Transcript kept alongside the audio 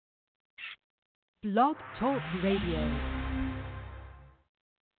Blog Talk Radio.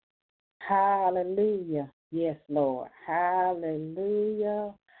 Hallelujah. Yes, Lord.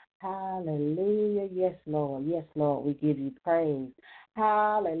 Hallelujah. Hallelujah. Yes, Lord. Yes, Lord. We give you praise.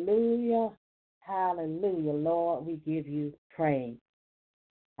 Hallelujah. Hallelujah. Lord, we give you praise.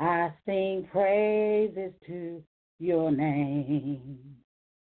 I sing praises to your name.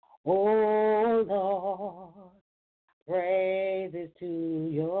 Oh, Lord, praises to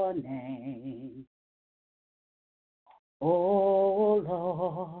your name. Oh,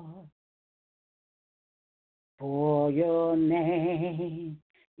 Lord, for your name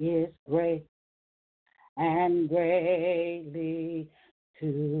is great and greatly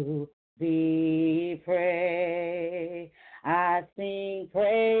to be praised. I sing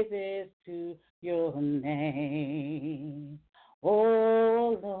praises to your name.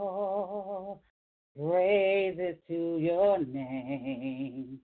 Oh, Lord, praises to your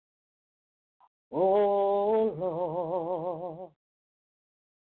name. Oh, Lord,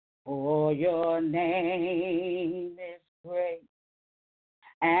 for your name is great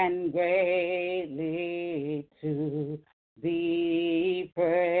and greatly to be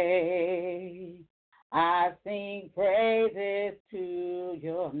praised. I sing praises to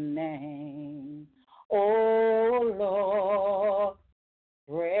your name. Oh, Lord,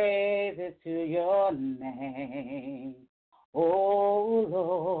 praises to your name. Oh,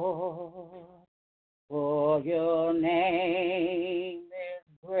 Lord, for your name is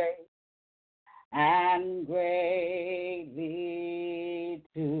great and greatly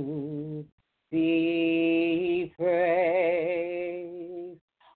to be praised.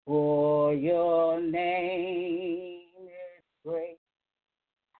 For your name is great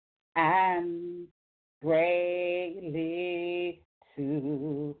and greatly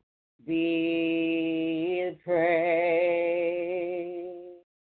to be praised.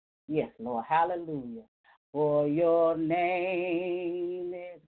 Yes, Lord, hallelujah. For your name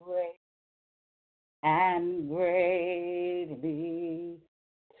is great and greatly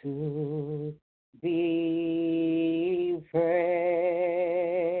to be praised.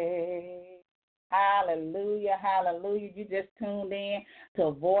 Hallelujah, hallelujah. You just tuned in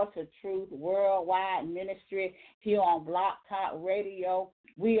to Voice of Truth Worldwide Ministry here on Block Talk Radio.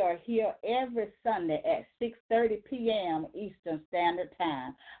 We are here every Sunday at 6:30 p.m. Eastern Standard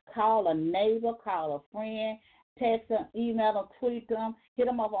Time. Call a neighbor, call a friend, text them, email them, tweet them, hit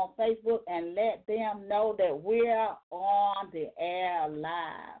them up on Facebook, and let them know that we're on the air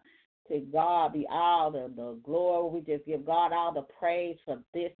live. To God be all the glory. We just give God all the praise for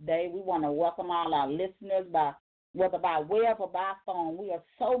this day. We want to welcome all our listeners, whether by web or by phone. We are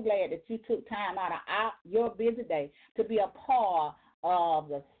so glad that you took time out of your busy day to be a part of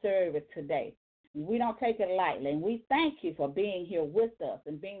the service today. We don't take it lightly, and we thank you for being here with us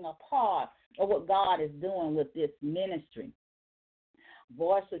and being a part of what God is doing with this ministry.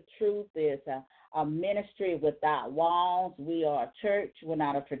 Voice of Truth is a ministry without walls. We are a church. We're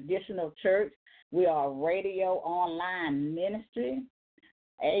not a traditional church. We are a radio online ministry.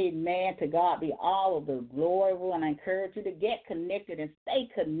 Amen. To God be all of the glory. We want to encourage you to get connected and stay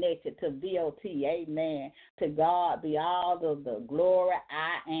connected to VOT. Amen. To God be all of the glory.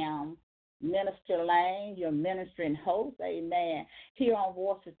 I am Minister Lane, your ministering host. Amen. Here on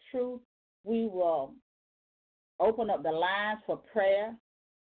Voice of Truth, we will open up the lines for prayer.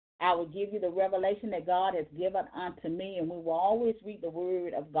 I will give you the revelation that God has given unto me, and we will always read the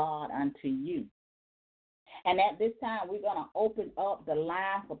word of God unto you. And at this time, we're going to open up the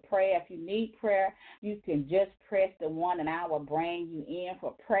line for prayer. If you need prayer, you can just press the one, and I will bring you in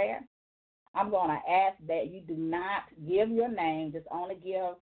for prayer. I'm going to ask that you do not give your name, just only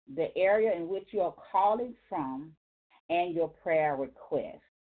give the area in which you are calling from and your prayer request.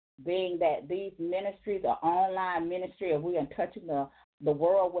 Being that these ministries are online ministry, and we are touching the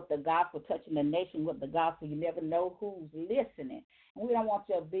world with the gospel, touching the nation with the gospel, you never know who's listening. And we don't want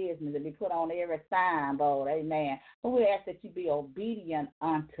your business to be put on every signboard, amen. So we ask that you be obedient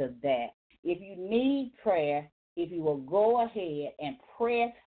unto that. If you need prayer, if you will go ahead and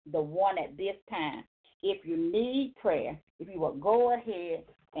press the one at this time. If you need prayer, if you will go ahead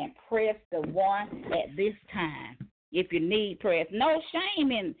and press the one at this time. If you need prayer, no shame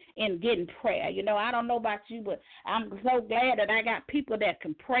in getting prayer. You know, I don't know about you, but I'm so glad that I got people that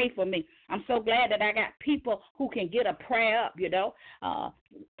can pray for me. I'm so glad that I got people who can get a prayer up, you know.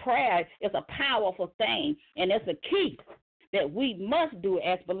 Prayer is a powerful thing, and it's a key that we must do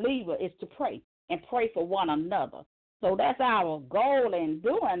as believers is to pray and pray for one another. So that's our goal in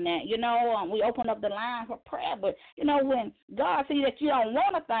doing that. We open up the line for prayer, but, when God sees that you don't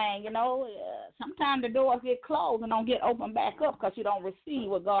want a thing, sometimes the doors get closed and don't get opened back up because you don't receive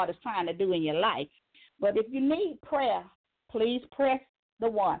what God is trying to do in your life. But if you need prayer, please press the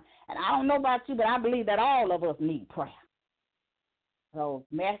one. And I don't know about you, but I believe that all of us need prayer. So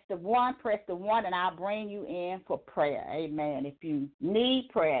press the one, and I'll bring you in for prayer. Amen. If you need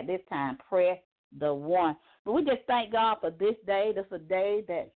prayer this time, press the one. But we just thank God for this day. This is a day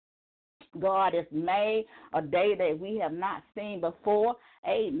that God has made, a day that we have not seen before.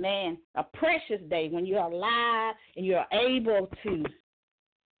 Amen. A precious day when you're alive and you're able to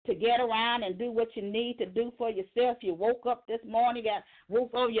get around and do what you need to do for yourself. You woke up this morning, you got roof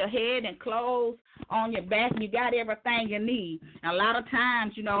over your head and clothes on your back, and you got everything you need. And a lot of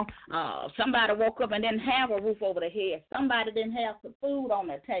times, somebody woke up and didn't have a roof over their head. Somebody didn't have some food on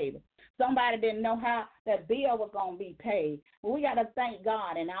their table. Somebody didn't know how that bill was going to be paid. Well, we got to thank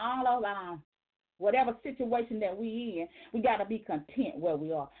God in all of our whatever situation that we in, we got to be content where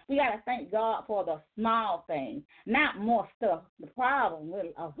we are. We got to thank God for the small things, not more stuff. The problem,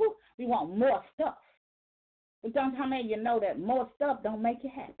 we want more stuff. But don't how many of you know that more stuff don't make you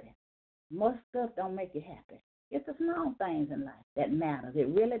happy? More stuff don't make you happy. It's the small things in life that matters. It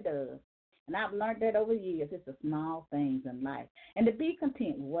really does. And I've learned that over years. It's the small things in life. And to be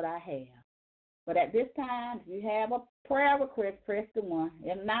content with what I have. But at this time, if you have a prayer request, press the one.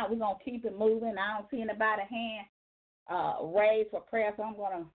 If not, we're going to keep it moving. I don't see anybody's hand raised for prayer, so I'm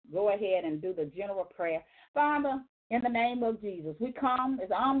going to go ahead and do the general prayer. Father, in the name of Jesus, we come as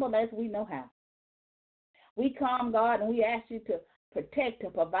humble as we know how. We come, God, and we ask you to protect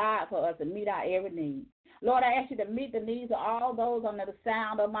and provide for us and meet our every need. Lord, I ask you to meet the needs of all those under the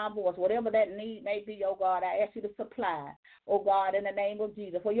sound of my voice. Whatever that need may be, oh God, I ask you to supply, oh God, in the name of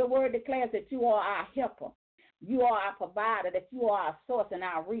Jesus. For your word declares that you are our helper. You are our provider, that you are our source and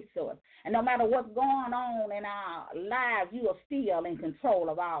our resource. And no matter what's going on in our lives, you are still in control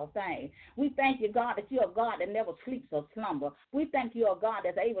of all things. We thank you, God, that you're a God that never sleeps or slumber. We thank you, a God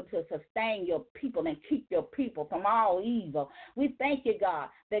that's able to sustain your people and keep your people from all evil. We thank you, God,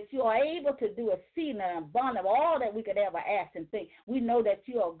 that you are able to do exceeding and abundant of all that we could ever ask and think. We know that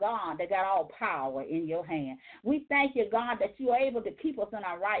you are God that got all power in your hand. We thank you, God, that you are able to keep us in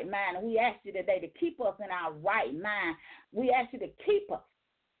our right mind. And we ask you today to keep us in our right mind. We ask you to keep us.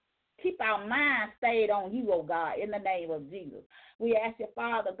 Keep our mind stayed on you, oh God, in the name of Jesus. We ask you,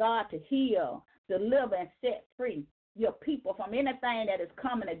 Father God, to heal, deliver, and set free your people from anything that is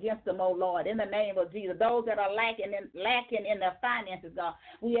coming against them, oh Lord, in the name of Jesus. Those that are lacking in their finances, God,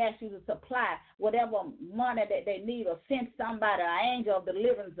 we ask you to supply whatever money that they need, or send somebody, an angel of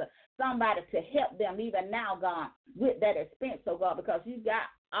deliverance, or somebody to help them even now, God, with that expense, oh God, because you got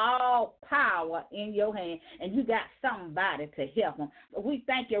all power in your hand, and you got somebody to help them. But we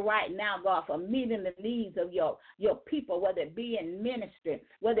thank you right now, God, for meeting the needs of your people, whether it be in ministry,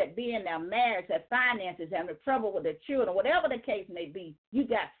 whether it be in their marriage, their finances, having trouble with their children, whatever the case may be. You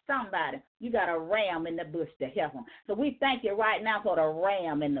got somebody. You got a ram in the bush to help them. So we thank you right now for the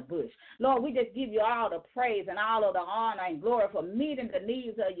ram in the bush. Lord, we just give you all the praise and all of the honor and glory for meeting the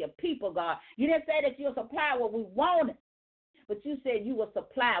needs of your people, God. You didn't say that you'll supply what we wanted, but you said you will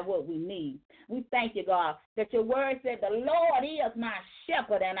supply what we need. We thank you, God, that your word said, the Lord is my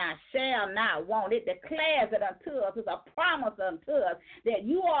shepherd, and I shall not want. It declares it unto us. It's a promise unto us that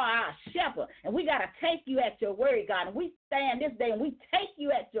you are our shepherd, and we got to take you at your word, God. And we stand this day, and we take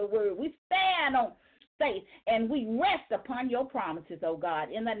you at your word. We stand on faith, and we rest upon your promises, oh God,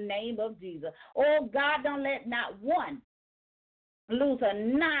 in the name of Jesus. Oh God, don't let not one lose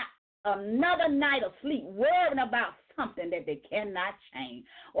another night of sleep worrying about something that they cannot change.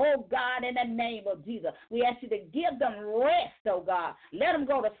 Oh, God, in the name of Jesus, we ask you to give them rest, oh, God. Let them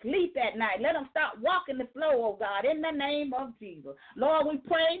go to sleep at night. Let them stop walking the floor, oh, God, in the name of Jesus. Lord, we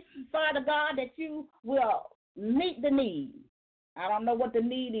pray, Father God, that you will meet the need. I don't know what the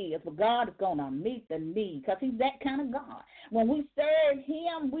need is, but God is going to meet the need because he's that kind of God. When we serve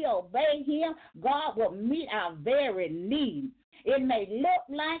him, we obey him, God will meet our very need. It may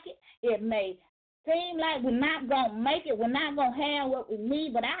look like it. It may seem like we're not going to make it. We're not going to have what we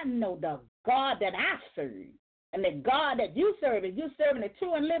need, but I know the God that I serve and the God that you serve, if you're serving the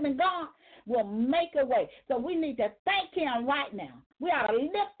true and living God, will make a way. So we need to thank him right now. We ought to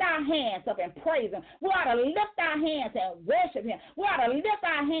lift our hands up and praise him. We ought to lift our hands and worship him. We ought to lift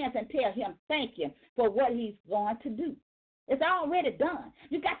our hands and tell him thank you for what he's going to do. It's already done.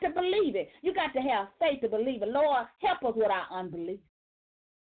 You got to believe it. You got to have faith to believe it. Lord, help us with our unbelief.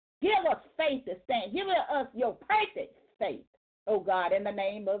 Give us faith to stand. Give us your perfect faith, oh God, in the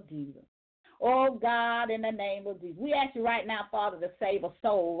name of Jesus. Oh, God, in the name of Jesus. We ask you right now, Father, to save a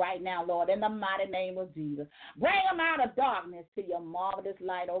soul right now, Lord, in the mighty name of Jesus. Bring them out of darkness to your marvelous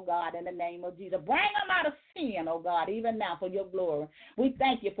light, oh, God, in the name of Jesus. Bring them out of sin, oh, God, even now for your glory. We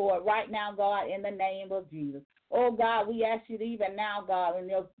thank you for it right now, God, in the name of Jesus. Oh, God, we ask you to even now, God, in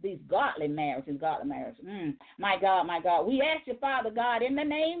these godly marriages, my God. We ask you, Father God, in the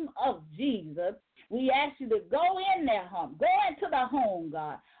name of Jesus, we ask you to go in their home. Go into the home,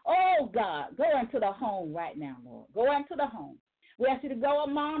 God. Oh, God, go into the home right now, Lord. Go into the home. We ask you to go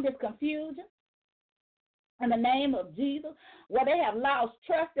among this confusion in the name of Jesus, where they have lost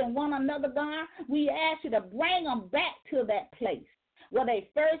trust in one another, God. We ask you to bring them back to that place where they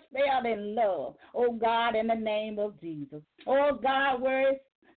first fell in love, oh, God, in the name of Jesus. Oh, God, where it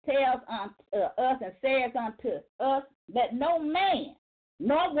tells unto us and says unto us that no man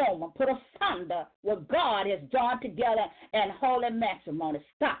nor woman put asunder what God has joined together in holy matrimony.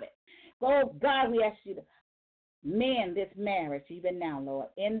 Stop it. Oh, God, we ask you to mend this marriage even now, Lord,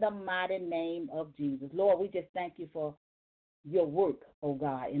 in the mighty name of Jesus. Lord, we just thank you for your work, oh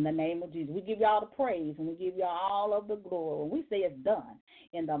God, in the name of Jesus. We give you all the praise and we give you all of the glory. We say it's done.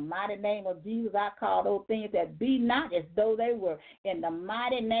 In the mighty name of Jesus, I call those things that be not as though they were. In the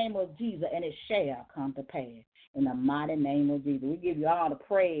mighty name of Jesus, and it shall come to pass. In the mighty name of Jesus, we give you all the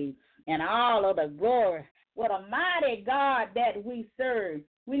praise and all of the glory. What a mighty God that we serve.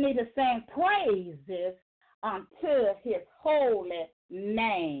 We need to sing praises unto his holy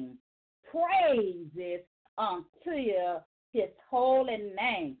name. Praises unto his holy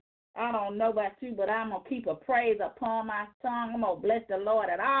name. I don't know about you, but I'm going to keep a praise upon my tongue. I'm going to bless the Lord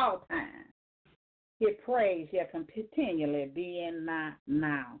at all times. His praise shall continually be in my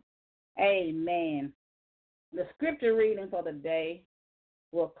mouth. Amen. The scripture reading for the day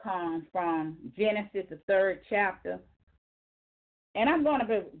will come from Genesis, the 3rd chapter. And I'm going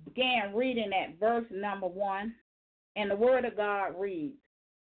to begin reading at verse number 1. And the word of God reads,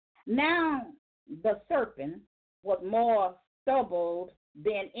 Now the serpent was more stubborn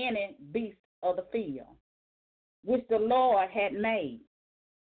than any beast of the field, which the Lord had made.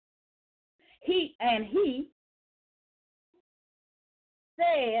 He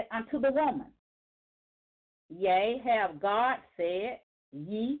said unto the woman, Yea, have God said,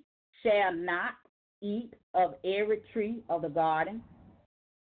 Ye shall not eat of every tree of the garden?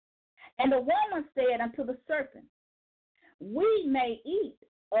 And the woman said unto the serpent, We may eat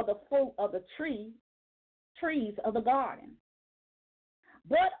of the fruit of the trees of the garden.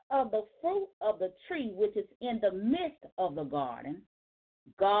 But of the fruit of the tree which is in the midst of the garden,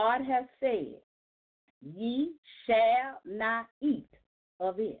 God hath said, Ye shall not eat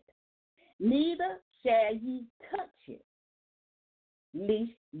of it, neither shall ye touch it,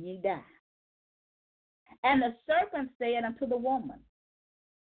 lest ye die. And the serpent said unto the woman,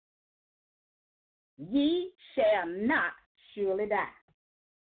 Ye shall not surely die.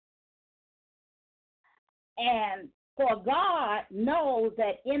 And for God knows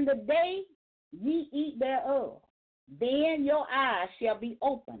that in the day ye eat thereof, then your eyes shall be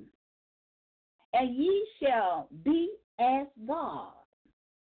opened, and ye shall be as God,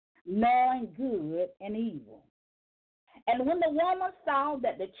 knowing good and evil. And when the woman saw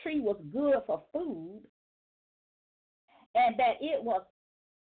that the tree was good for food, and that it was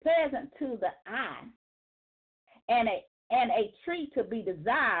pleasant to the eye, and a tree to be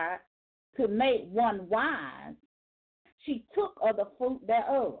desired to make one wise, she took of the fruit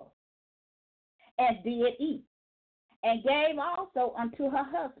thereof, and did eat, and gave also unto her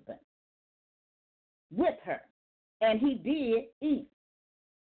husband with her, and he did eat.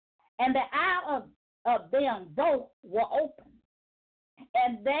 And the eye of them both were open,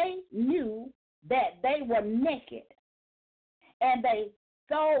 and they knew that they were naked, and they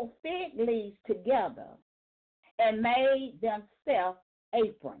sewed fig leaves together, and made themselves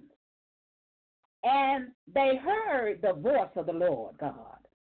aprons. And they heard the voice of the Lord God,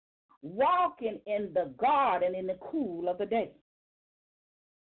 walking in the garden in the cool of the day.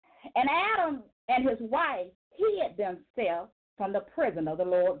 And Adam and his wife hid themselves from the presence of the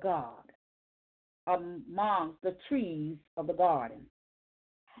Lord God amongst the trees of the garden.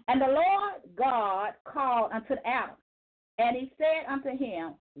 And the Lord God called unto Adam, and he said unto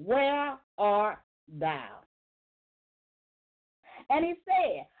him, Where art thou? And he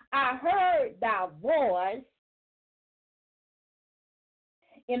said, I heard thy voice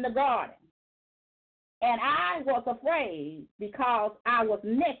in the garden, and I was afraid because I was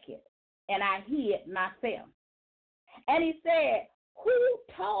naked, and I hid myself. And he said, Who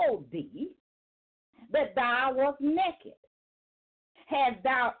told thee that thou wast naked? Hast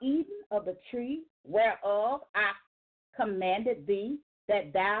thou eaten of the tree whereof I commanded thee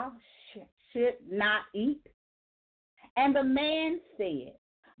that thou should not eat? And the man said,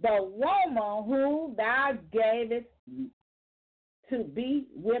 the woman whom thou gavest to be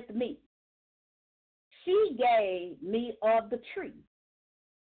with me, she gave me of the tree,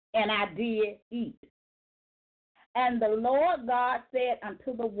 and I did eat. And the Lord God said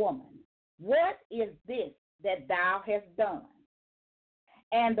unto the woman, what is this that thou hast done?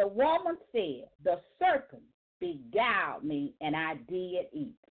 And the woman said, the serpent beguiled me, and I did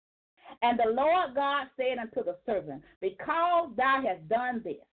eat. And the Lord God said unto the serpent, because thou hast done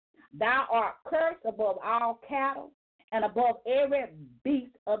this, thou art cursed above all cattle, and above every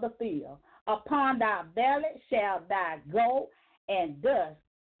beast of the field. Upon thy belly shall thou go, and dust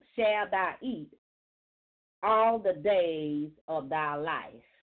shall thou eat all the days of thy life.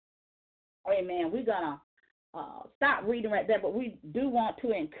 Amen. We're going to stop reading right there, but we do want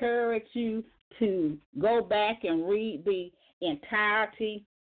to encourage you to go back and read the entirety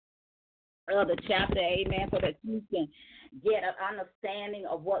of the chapter, amen, so that you can get an understanding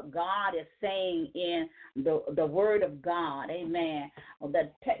of what God is saying in the Word of God, amen.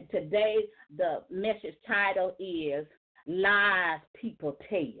 Today, the message title is Lies People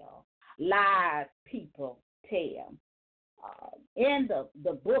Tell. Lies People Tell. In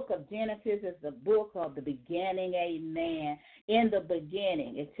the book of Genesis is the book of the beginning, amen. In the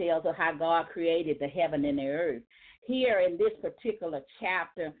beginning, it tells of how God created the heaven and the earth. Here in this particular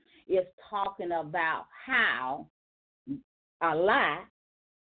chapter, it's talking about how a lie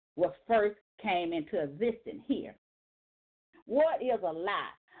was first came into existence here. What is a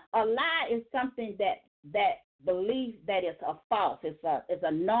lie? A lie is something that believes that it's a false. It's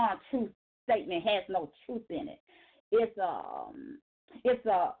a non-truth statement, has no truth in it. It's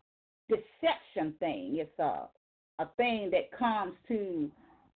a deception thing. It's a thing that comes to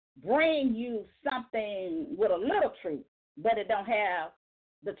bring you something with a little truth, but it don't have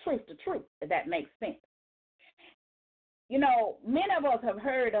the truth, if that makes sense. You know, many of us have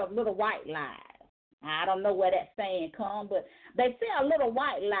heard of little white lies. I don't know where that saying comes, but they say a little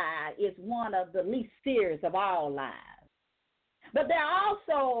white lie is one of the least serious of all lies. But there are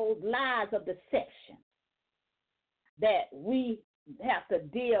also lies of deception that we have to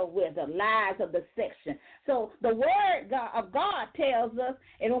deal with, the lies of deception. So the word of God tells us,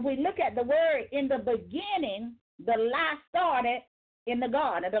 and when we look at the word, in the beginning, the lie started in the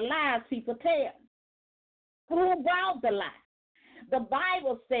garden, the lies people tell. Who brought the lie? The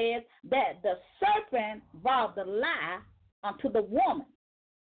Bible says that the serpent brought the lie unto the woman,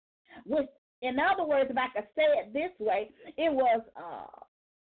 which, in other words, if I could say it this way, it was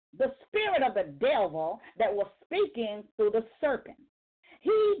the spirit of the devil that was speaking through the serpent.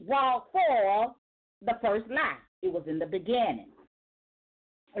 He brought forth the first lie. It was in the beginning.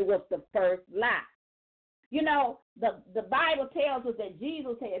 It was the first lie. You know, the Bible tells us that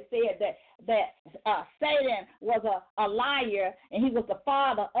Jesus had said that Satan was a liar, and he was the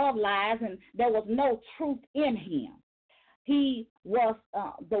father of lies, and there was no truth in him. He was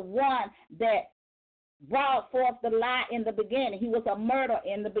the one that brought forth the lie in the beginning. He was a murderer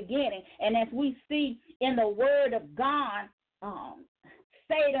in the beginning. And as we see in the Word of God,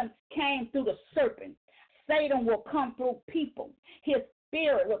 Satan came through the serpent. Satan will come through people. His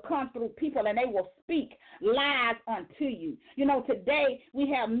spirit will come through people, and they will speak lies unto you. You know, today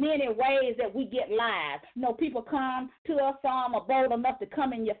we have many ways that we get lies. You know, people come to us, some are bold enough to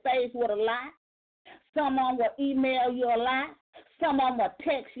come in your face with a lie. Someone will email you a lie. Someone will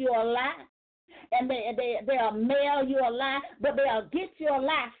text you a lie. And they'll mail you a lie, but they'll get you a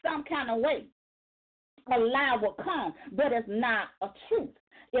lie some kind of way. A lie will come, but it's not a truth.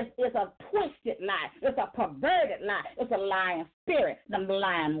 It's a twisted lie. It's a perverted lie. It's a lying spirit. The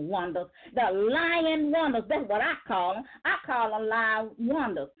lying wonders. The lying wonders, that's what I call them. I call them lying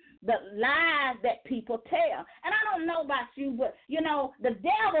wonders. The lies that people tell. And I don't know about you, but, you know, the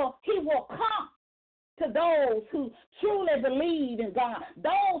devil, he will come to those who truly believe in God,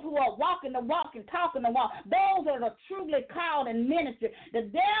 those who are walking the walk and talking the walk, those that are truly called in ministry.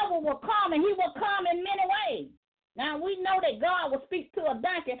 The devil will come, and he will come in many ways. Now, we know that God will speak to a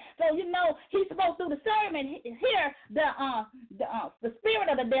donkey, so you know he spoke through the serpent. Here, the spirit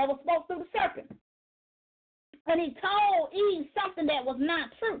of the devil spoke through the serpent. And he told Eve something that was not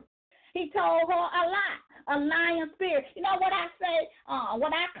true. He told her a lie, a lying spirit. You know what I say,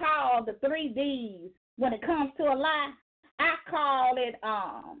 what I call the 3 Ds when it comes to a lie? I call it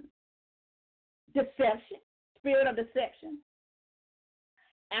deception, spirit of deception.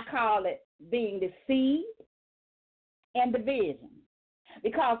 I call it being deceived and division.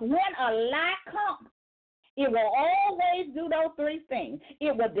 Because when a lie comes, it will always do those 3 things.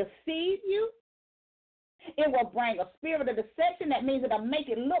 It will deceive you, It will bring a spirit of deception. That means it'll make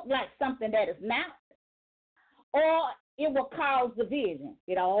it look like something that is not. Or it will cause division.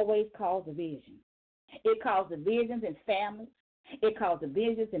 It always causes division. It causes divisions in families. It causes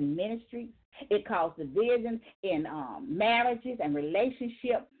divisions in ministries. It causes divisions in marriages and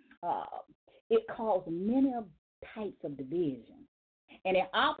relationships. It causes many types of division. And it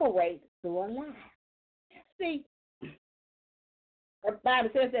operates through a lie. See, the Bible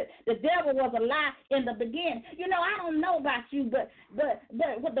says that the devil was a lie in the beginning. You know, I don't know about you, but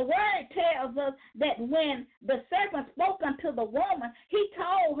what the word tells us that when the serpent spoke unto the woman, he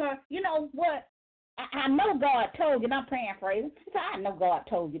told her, you know what, I know God told you, and I'm paraphrasing. He said, I know God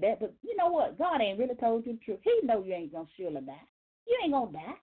told you that, but you know what? God ain't really told you the truth. He know you ain't going to surely die. You ain't going to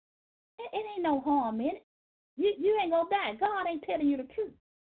die. It ain't no harm in it. You ain't going to die. God ain't telling you the truth.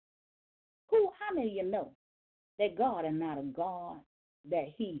 How many of you know that God is not a God that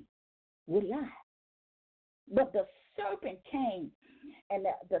he would lie? But the serpent came, and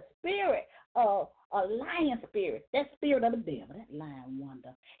the spirit of a lying spirit, that spirit of the devil, that lying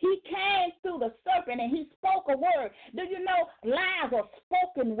wonder, he came through the serpent and he spoke a word. Do you know lies are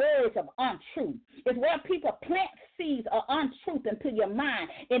spoken words of untruth? It's where people plant seeds of untruth into your mind,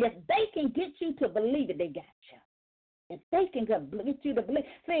 and if they can get you to believe it, they got you. If they can get you to believe.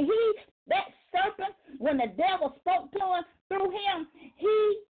 See, that serpent, when the devil spoke to him, through him,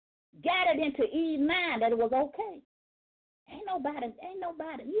 he got it into Eve's mind that it was okay. Ain't nobody,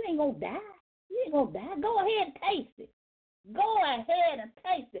 you ain't going to die. You ain't going to die. Go ahead and taste it. Go ahead and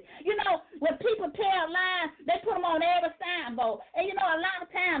taste it. You know, when people tell lies, they put them on every signboard. And, you know, a lot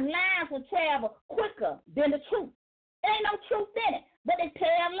of times lies will travel quicker than the truth. There ain't no truth in it, but they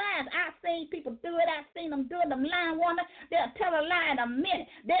tell lies. I've seen people do it. I've seen them do it. Them lying woman, they'll tell a lie in a minute.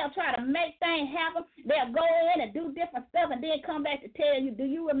 They'll try to make things happen. They'll go in and do different stuff and then come back to tell you, do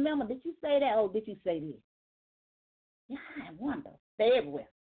you remember? Did you say that? Oh, did you say this? Lying wonder. They're everywhere.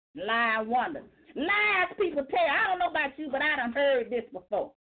 Lying wonder. Lies people tell. I don't know about you, but I done heard this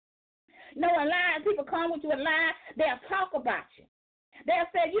before. You know, when lies people come with you a lie, they'll talk about you.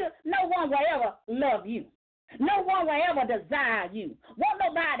 They'll say, no one will ever love you. No one will ever desire you. Won't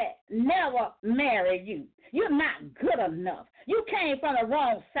nobody never marry you. You're not good enough. You came from the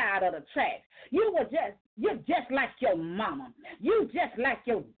wrong side of the tracks. You're just like your mama. You just like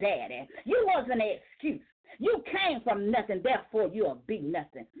your daddy. You wasn't an excuse. You came from nothing, therefore you'll be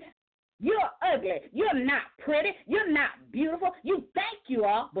nothing. You're ugly. You're not pretty. You're not beautiful. You think you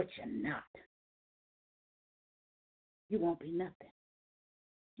are, but you're not. You won't be nothing.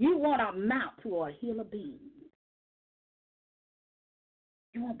 You won't amount to a hill of beans.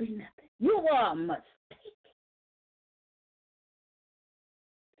 You won't be nothing. You were a mistake.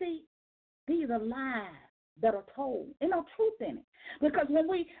 See, these are lies that are told. There's no truth in it. Because when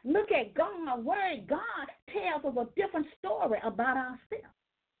we look at God's word, God tells us a different story about ourselves.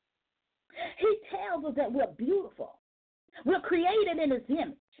 He tells us that we're beautiful. We're created in his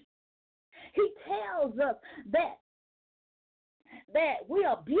image. He tells us that we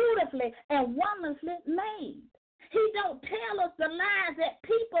are beautifully and wonderfully made. He don't tell us the lies that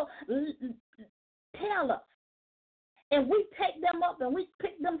people tell us. And we take them up and we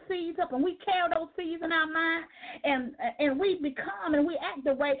pick them seeds up and we carry those seeds in our mind and we become and we act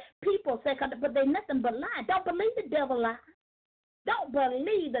the way people say, but they're nothing but lies. Don't believe the devil lies. Don't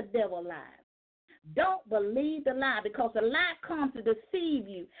believe the devil lies. Don't believe the lie, because the lie comes to deceive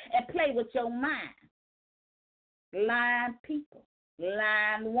you and play with your mind. Lying people,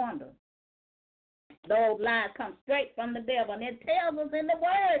 lying wonder. Those lies come straight from the devil, and it tells us in the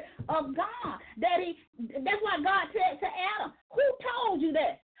word of God that that's why God said to Adam, who told you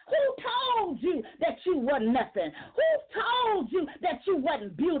that? Who told you that you wasn't nothing? Who told you that you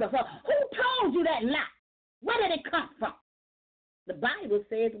wasn't beautiful? Who told you that lie? Where did it come from? The Bible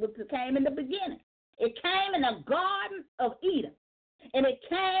says it came in the beginning. It came in the Garden of Eden, and it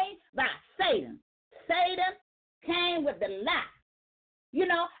came by Satan. Satan came with the lie. You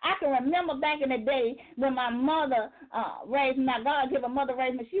know, I can remember back in the day when my mother raised me, my God-given mother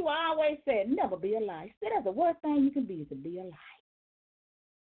raised me, she would always say, never be a liar. She said, that's the worst thing you can be is to be a liar.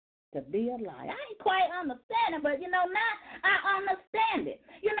 To be a liar. I ain't quite understanding, but, you know, now I understand it.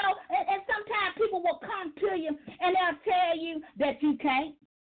 You know, and sometimes people will come to you and they'll tell you that you can't,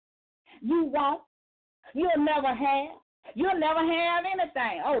 you won't, you'll never have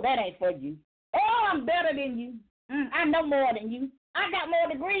anything. Oh, that ain't for you. Oh, I'm better than you. I know more than you. I got more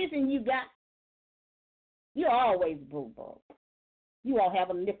degrees than you got. You're always broke. You won't have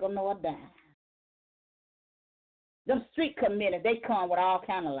a nickel nor a dime. Them street committees, they come with all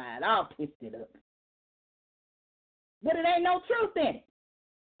kind of lies, all twisted up. But it ain't no truth in it.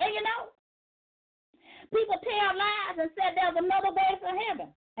 And you know, People tell lies and said there's another way to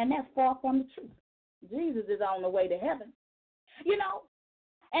heaven, and that's far from the truth. Jesus is on the way to heaven. You know,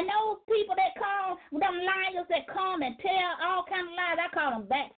 and those people that come, them liars that come and tell all kinds of lies, I call them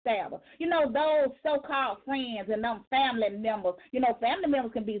backstabbers. You know, those so-called friends and them family members. You know, family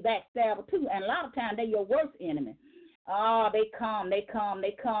members can be backstabbers too, and a lot of times they're your worst enemy. Oh, they come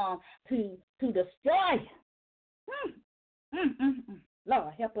to destroy you.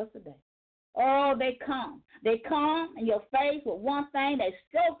 Lord, help us today. Oh, they come in your face with one thing. They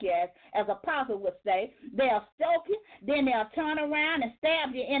stroke you, as Apostle would say. They'll stroke you, then they'll turn around and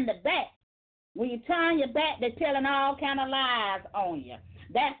stab you in the back. When you turn your back, they're telling all kind of lies on you.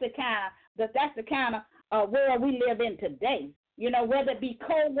 That's the kind of world we live in today. You know, whether it be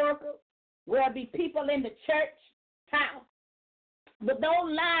co-workers, whether it be people in the church house. But those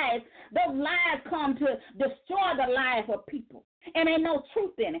lies come to destroy the life of people. And ain't no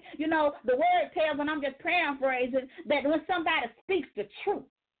truth in it. You know, the word tells, and I'm just paraphrasing, that when somebody speaks the truth,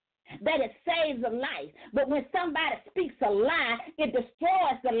 that it saves a life. But when somebody speaks a lie, it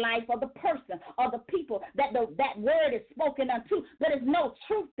destroys the life of the person or the people that word is spoken unto. There is no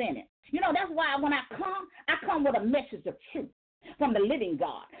truth in it. You know, that's why when I come with a message of truth from the living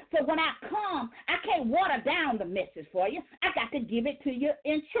God. So when I come, I can't water down the message for you. I got to give it to you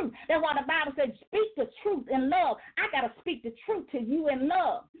in truth. That's why the Bible says, speak the truth in love. I got to speak the truth to you in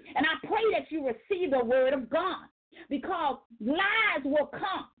love. And I pray that you receive the word of God, because lies will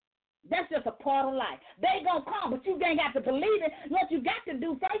come. That's just a part of life. They going to come, but you ain't got to believe it. What you got to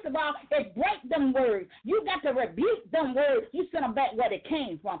do, first of all, is break them words. You got to rebuke them words. You send them back where they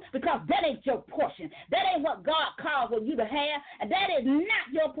came from, because that ain't your portion. That ain't what God called for you to have, and that is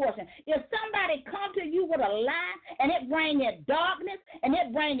not your portion. If somebody come to you with a lie, and it bring in darkness, and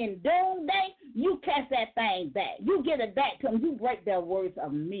it bring in doomsday, you cast that thing back. You give it back to them. You break their words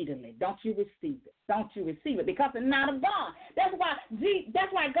immediately. Don't you receive it. Don't you receive it, because it's not of God. That's why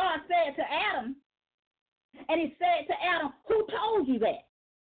God said to Adam, and he said to Adam, who told you that?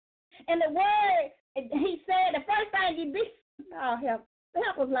 And the word, he said, the first thing he did, oh, help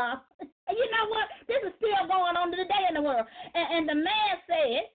us, Lord. And you know what? This is still going on today in the world. And the man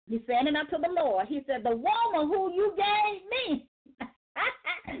said, he said it unto the Lord, he said, the woman who you gave me,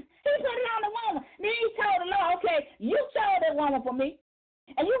 he put it on the woman. Then he told the Lord, okay, you chose that woman for me,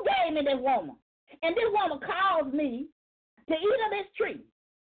 and you gave me this woman. And this woman caused me to eat of this tree.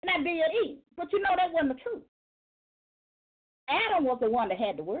 And I did eat. But you know that wasn't the truth. Adam was the one that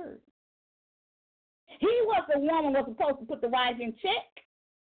had the word. He was the one who was supposed to put the wife in check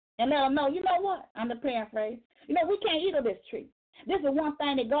and let her know, you know what? I'm the paraphrase. You know, we can't eat of this tree. This is one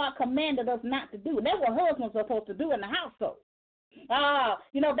thing that God commanded us not to do. That's what husbands are supposed to do in the household.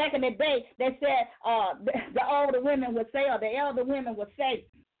 You know, back in the day, they said the older women would say, or the elder women would say,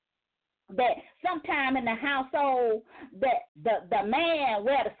 that sometime in the household that the man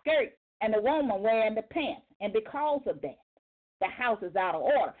wear the skirt and the woman wearing the pants. And because of that, the house is out of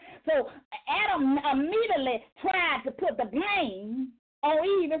order. So Adam immediately tried to put the blame on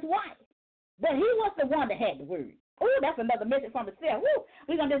Eve, his wife. But he was the one that had the word. Oh, that's another message from itself.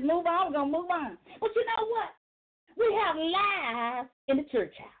 We're going to just move on. We're going to move on. But you know what? We have lies in the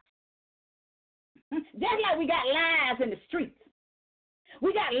church house. Just like we got lies in the streets.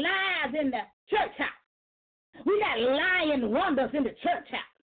 We got lies in the church house. We got lying wonders in the church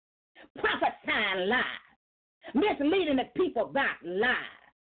house. Prophesying lies. Misleading the people about lies.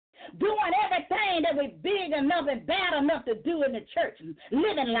 Doing everything that we're big enough and bad enough to do in the church.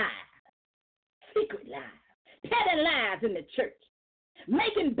 Living lies. Secret lies. Telling lies in the church.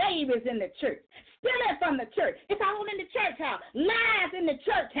 Making babies in the church. Stealing from the church. It's all in the church house. Lies in the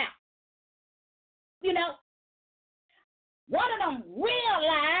church house. You know, one of them real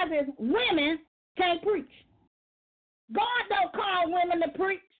lies is women can't preach. God don't call women to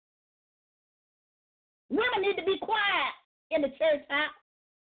preach. Women need to be quiet in the church house.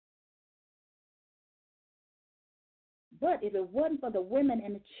 But if it wasn't for the women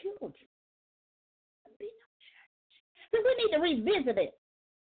and the children, there'd be no church. So we need to revisit it,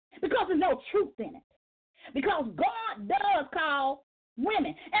 because there's no truth in it. Because God does call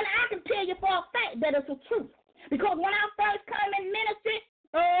women. And I can tell you for a fact that it's the truth. Because when I first came in ministry,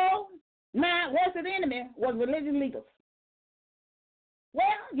 my worst enemy was religious leaders. Well,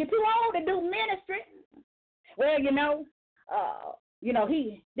 you're too old to do ministry. Well,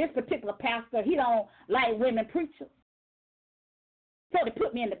 this particular pastor, he don't like women preachers. So they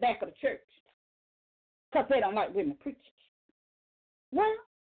put me in the back of the church because they don't like women preachers. Well,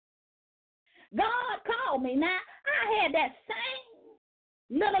 God called me. Now, I had that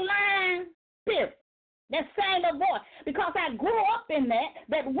same little lying spirit That same little voice. Because I grew up in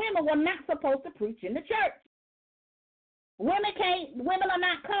that women were not supposed to preach in the church. Women are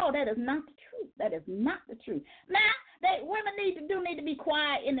not called. That is not the truth. That is not the truth. Now, women need to be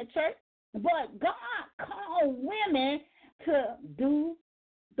quiet in the church, but God called women to do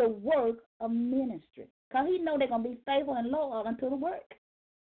the work of ministry. Because he know they're going to be faithful and loyal unto the work.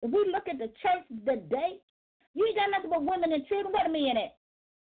 If we look at the church today, you ain't got nothing but women and children. Wait a minute.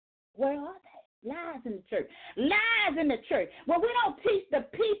 Where are they? Lies in the church. Lies in the church. When we don't teach the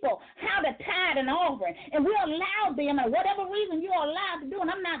people how to tithe and offering, and we allow them, and whatever reason you're allowed to do, and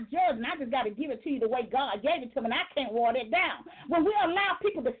I'm not judging, I just got to give it to you the way God gave it to me, and I can't water it down. When we allow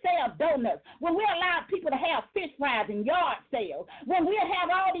people to sell donuts, when we allow people to have fish fries and yard sales, when we have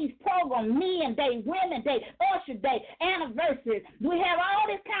all these programs, Men Day, Women Day, Usher Day, anniversaries, we have all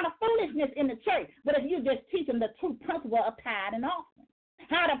this kind of foolishness in the church. But if you just teach them the true principle of tithe and offering,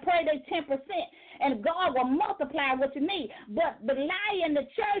 how to pray their 10%, and God will multiply what you need. But the lie in the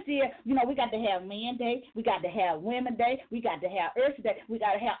church is, we got to have Men Day, we got to have Women Day, we got to have Earth Day, we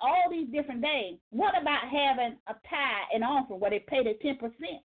got to have all these different days. What about having a tithe and offering where they pay their 10%,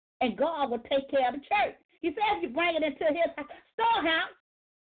 and God will take care of the church? He says if you bring it into his storehouse,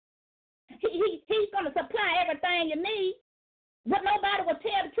 he's going to supply everything you need, but nobody will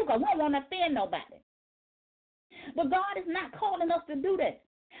tell the truth because we don't want to offend nobody. But God is not calling us to do that.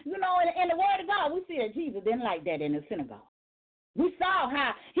 In the Word of God, we see that Jesus didn't like that in the synagogue. We saw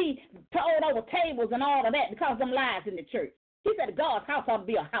how he told over tables and all of that because of them lies in the church. He said God's house ought to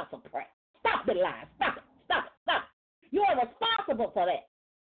be a house of prayer. Stop the lies. Stop it. Stop it. Stop it. You are responsible for that.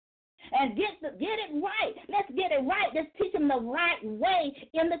 And get it right. Let's get it right. Let's teach them the right way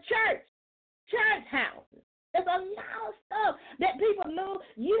in the church. Church houses. There's a lot of stuff that people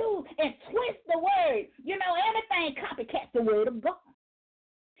use and twist the word. Everything copycats the word of God.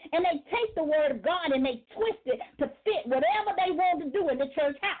 And they take the word of God and they twist it to fit whatever they want to do in the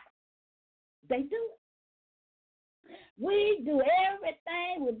church house. They do it. We do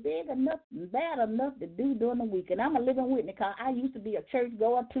everything we're big enough and bad enough to do during the week. And I'm a living witness because I used to be a church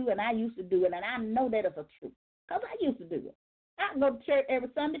goer too, and I used to do it, and I know that is a truth because I used to do it. I go to church every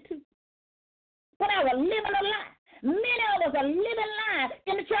Sunday too. But I was living a lie. Many of us are living lies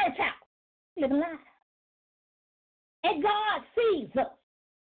in the church house. Living lies. And God sees us.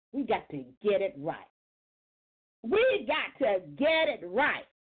 We got to get it right. We got to get it right.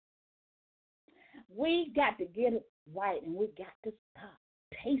 We got to get it right, and we got to stop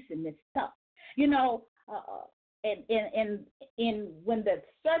tasting this stuff. And when the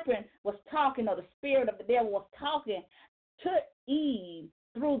serpent was talking, or the spirit of the devil was talking to Eve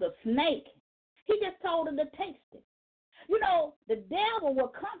through the snake, he just told her to taste it. The devil will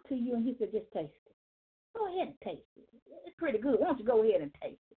come to you and he said, just taste it. Go ahead and taste it. It's pretty good. Why don't you go ahead and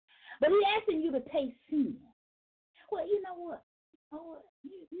taste it? But he's asking you to taste sin. Well, you know what?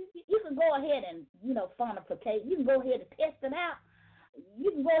 You can go ahead and, fornicate. You can go ahead and test it out.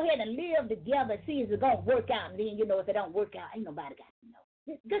 You can go ahead and live together and see if it's going to work out. And then, if it don't work out, ain't nobody got to know.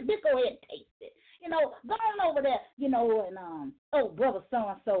 Just go ahead and taste it. Go on over there, and, brother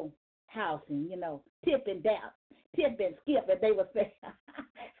so-and-so house, and, Tip and Skip, as they would say.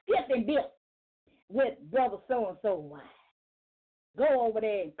 Skip and dip with brother so-and-so wife. Go over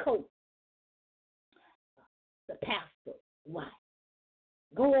there and coach the pastor's wife.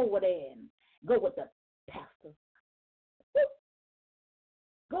 Go over there and go with the pastor.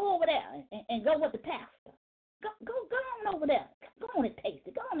 Go over there and go with the pastor. Go on over there. Go on and taste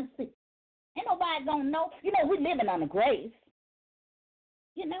it. Go on and see. Ain't nobody gonna know. We living on the grace.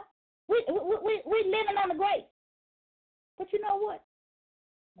 We living on the grace. But you know what?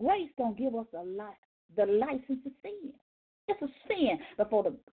 Grace don't give us the license to sin. It's a sin before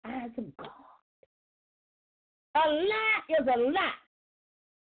the eyes of God. A lie is a lie.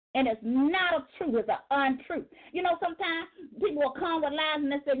 And it's not a truth, it's an untruth. Sometimes people will come with lies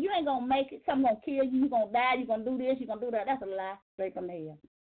and they say, you ain't going to make it, something going to kill you, you're going to die, you're going to do this, you're going to do that. That's a lie straight from hell.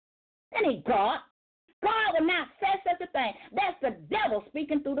 That ain't God. God will not say such a thing. That's the devil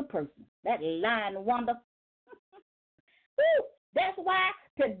speaking through the person. That lying wonder. That's why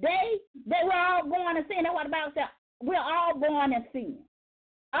today they were all born in sin. That's what the Bible says. We're all born in sin.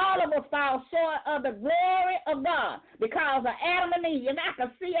 All of us fall short of the glory of God because of Adam and Eve. I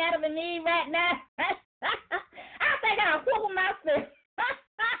can see Adam and Eve right now. I think I'll whoop myself.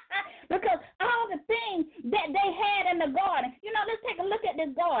 Because all the things that they had in the garden, let's take a look at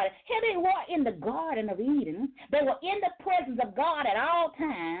this garden. Here they were in the Garden of Eden. They were in the presence of God at all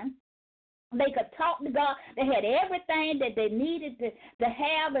times. They could talk to God. They had everything that they needed to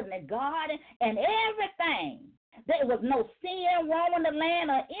have in the garden and everything There was no sin roaming the land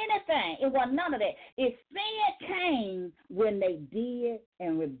or anything. It wasn't none of that. Sin came when they did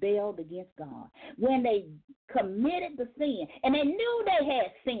and rebelled against God, when they committed the sin, and they knew they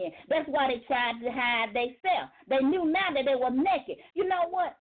had sin. That's why they tried to hide themselves. They knew now that they were naked. You know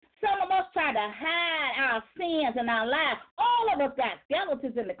what? Some of us try to hide our sins in our lives. All of us got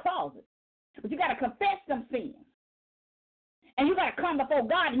skeletons in the closet. But you got to confess them sins. And you got to come before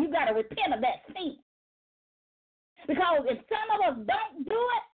God and you got to repent of that sin. Because if some of us don't do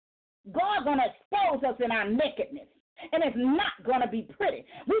it, God's going to expose us in our nakedness. And it's not going to be pretty.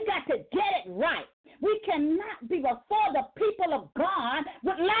 We got to get it right. We cannot be before the people of God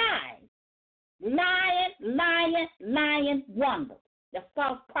with lies. Lying wonders. There's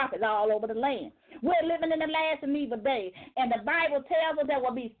false prophets all over the land. We're living in the last and evil days, and the Bible tells us there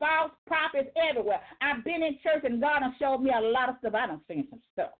will be false prophets everywhere. I've been in church, and God has showed me a lot of stuff. I done seen some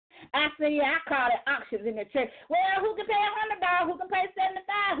stuff. I call it auctions in the church. Well, who can pay $100? Who can pay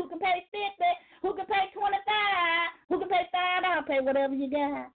 $75? Who can pay $50? Who can pay $25? Who can pay $5? Pay whatever you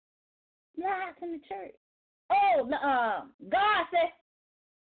got. Lies in the church. Oh, God said,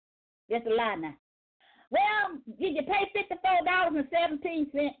 that's a lie now. Well, did you pay $54.17?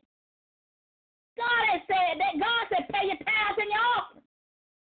 God ain't said that. God said pay your tithes and your offering.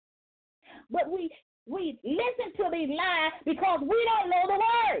 But we listen to these lies because we don't know the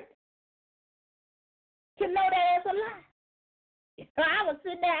word to know that it's a lie. So I was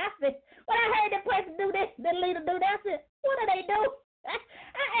sitting there, I said, when I heard that person do this, the leader do that, I said, what do they do? I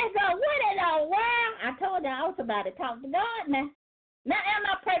asked her, what in the world? I told her I was about to talk to God now. Now, I'm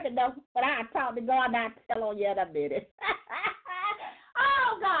not perfect, though, but I talk to God and I tell on you in a minute.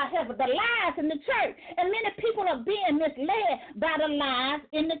 Oh, God, help us. The lies in the church. And many people are being misled by the lies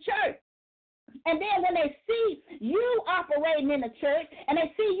in the church. And then when they see you operating in the church and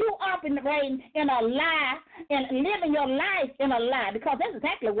they see you operating in a lie and living your life in a lie, because that's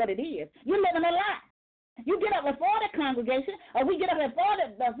exactly what it is. You're living a lie. You get up before the congregation, or we get up before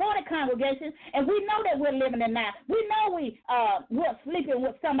the congregation, and we know that we're living in that. We know we're sleeping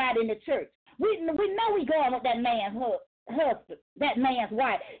with somebody in the church. We know we're going with that man's husband, that man's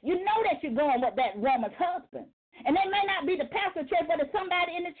wife. You know that you're going with that woman's husband. And they may not be the pastor church, but it's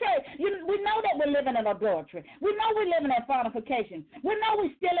somebody in the church. We know that we're living in adultery. We know we're living in fornication. We know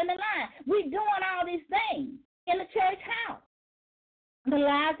we're still in the line. We're doing all these things in the church house. The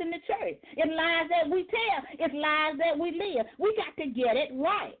lies in the church. It's lies that we tell. It's lies that we live. We got to get it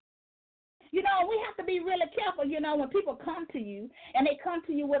right. You know, we have to be really careful, you know, when people come to you and they come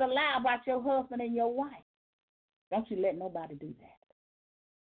to you with a lie about your husband and your wife. Don't you let nobody do that.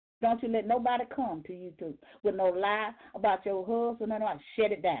 Don't you let nobody come to you with no lie about your husband and wife.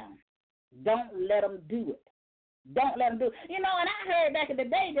 Shut it down. Don't let them do it. Don't let them do it. You know, and I heard back in the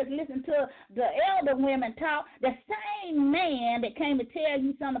day, just listen to the elder women talk, the same man that came to tell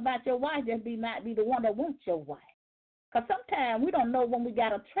you something about your wife might be the one that wants your wife. Because sometimes we don't know when we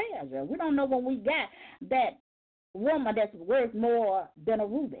got a treasure. We don't know when we got that woman that's worth more than a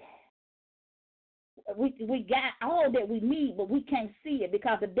ruby. We got all that we need, but we can't see it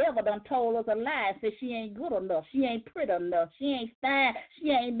because the devil done told us a lie and said she ain't good enough, she ain't pretty enough, she ain't fine, she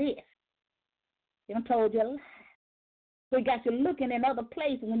ain't this. He done told you a lie. So he got you looking in other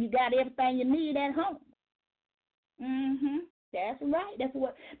places when you got everything you need at home. That's right.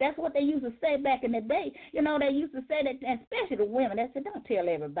 That's what they used to say back in the day. You know, they used to say that, and especially the women, they said, don't tell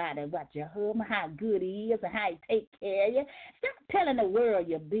everybody about your husband, how good he is and how he take care of you. Stop telling the world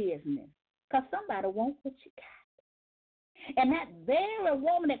your business, because somebody wants what you got. And that very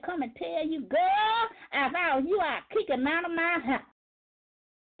woman that come and tell you, girl, if I was you, I'd kick him out of my house.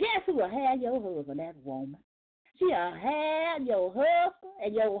 Guess who will have your husband? That woman. She'll have your husband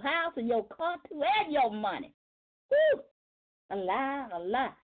and your house and your car too and your money. Woo! A lie, a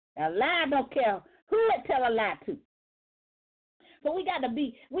lie. A lie don't care who it tell a lie to. So we got to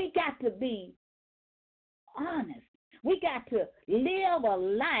be honest. We got to live a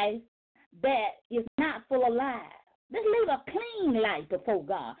life that is not full of lies. Let's live a clean life before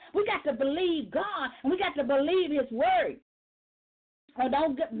God. We got to believe God, and we got to believe His word. Oh,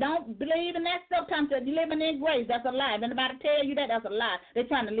 don't believe in that stuff. Sometimes you're living in grace. That's a lie. If anybody tell you that, that's a lie. They're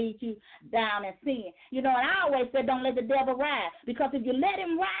trying to lead you down in sin. You know, and I always say don't let the devil ride. Because if you let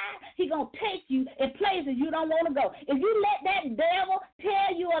him ride, he's going to take you in places you don't want to go. If you let that devil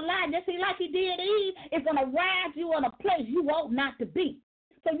tell you a lie, just like he did Eve, it's going to ride you in a place you ought not to be.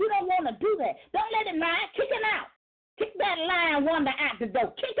 So you don't want to do that. Don't let him ride. Kick him out. Kick that lying wonder out the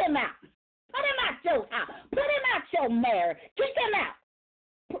door. Kick him out. Put him out your house. Put him out your marriage. Kick him out.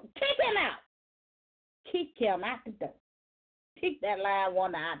 Kick him out. Kick him out the door. Kick that lying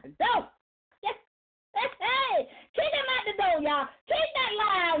wonder out the door. Hey, Hey, kick him out the door, y'all. Kick that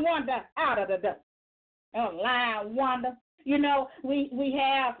lying wonder out of the door. Oh, lying wonder. You know, we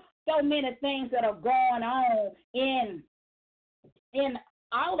have so many things that are going on in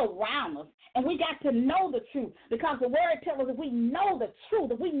all around us, and we got to know the truth, because the word tells us if we know the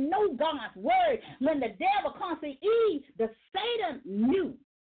truth, if we know God's word, when the devil comes to Eve, Satan knew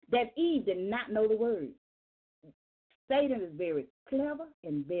that Eve did not know the word. Satan is very clever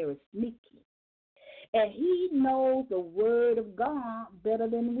and very sneaky, and he knows the word of God better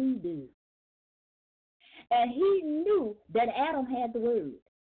than we do. And he knew that Adam had the word.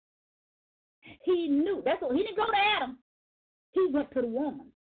 He knew. That's what, he didn't go to Adam. He went to the woman.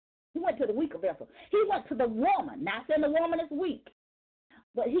 He went to the weaker vessel. He went to the woman. Not saying the woman is weak,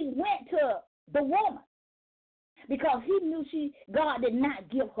 but he went to the woman because he knew God did not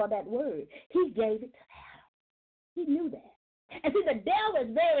give her that word. He gave it to Adam. He knew that. And see, the devil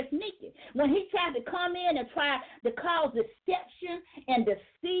is very sneaky. When he tries to come in and try to cause deception and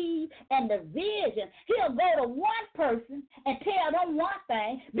deceive and division, he'll go to one person and tell them one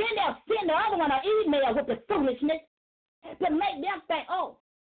thing, then they'll send the other one an email with the foolishness to make them think, oh,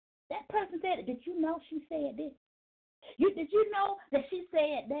 that person said it. Did you know she said this? Did you know that she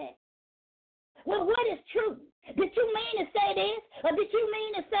said that? Well, what is true? Did you mean to say this? Or did you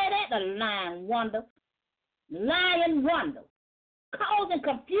mean to say that? The lying wonder. Causing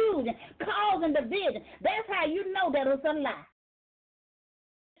confusion, causing division. That's how you know that it's a lie.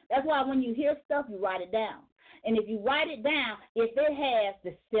 That's why when you hear stuff, you write it down. And if you write it down, if it has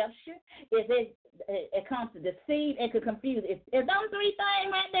deception, if it comes to deceive and to confuse, it's those three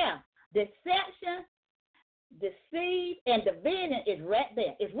things right there. Deception, deceive, and division is right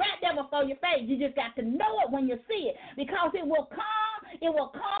there. It's right there before your face. You just got to know it when you see it, because it will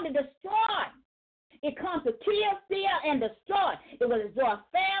come to destroy. It comes to kill, steal, and destroy. It will destroy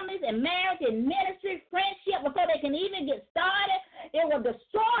families and marriage and ministry, friendship, before they can even get started. It will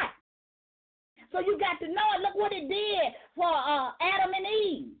destroy. So you got to know it. Look what it did for Adam and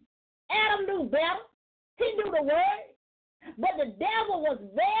Eve. Adam knew better. He knew the word. But the devil was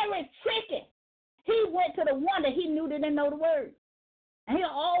very tricky. He went to the one that he knew didn't know the word. And he'll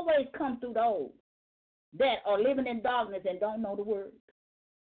always come through those that are living in darkness and don't know the word.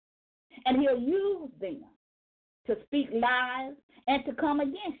 And he'll use them to speak lies and to come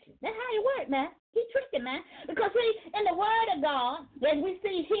against you. That's how he works, man. He's tricky, man. Because see, in the word of God, as we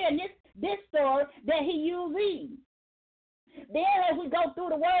see here in this story, that he used Eve. Then as we go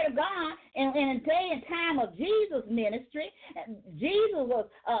through the word of God, and in the day and time of Jesus' ministry, Jesus was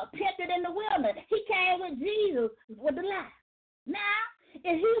tempted in the wilderness. He came with Jesus with the lie. Now,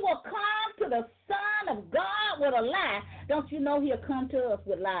 if he will come to the Son of God with a lie, don't you know he'll come to us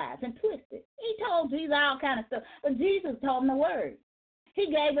with lies and twist it. He told Jesus all kind of stuff, but Jesus told him the word. He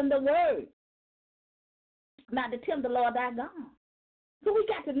gave him the word, not to tempt the Lord thy God. So we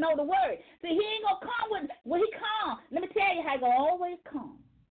got to know the word. See, he ain't going to come when he come. Let me tell you how he's going to always come.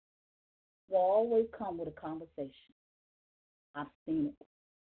 He'll always come with a conversation. I've seen it.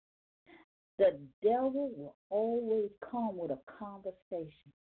 The devil will always come with a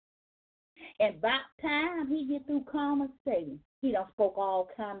conversation. And about time he get through conversating, he done spoke all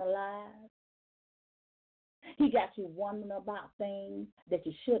kind of lies. He got you wondering about things that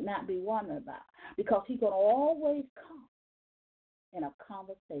you should not be wondering about, because he's going to always come in a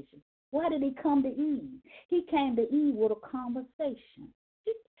conversation. Why did he come to Eve? He came to Eve with a conversation.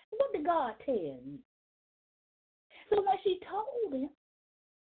 What did God tell you? So when she told him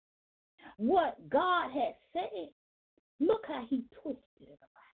what God had said, look how he twisted it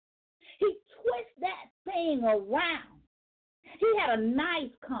around. He twisted that thing around. He had a nice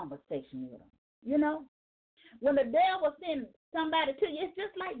conversation with him, you know. When the devil sends somebody to you, it's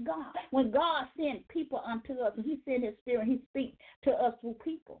just like God. When God sends people unto us, and he sends his spirit, he speaks to us through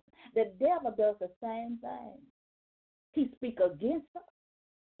people. The devil does the same thing. He speaks against us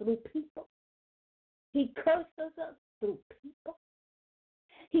through people. He curses us through people.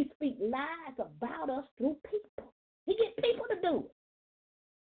 He speaks lies about us through people. He gets people to do it.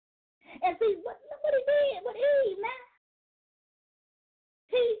 And see, look what he did with Eve now.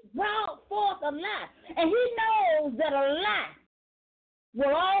 He brought forth a lie. And he knows that a lie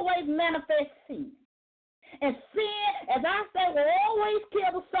will always manifest sin. And sin, as I say, will always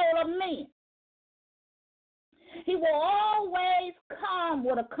kill the soul of men. He will always come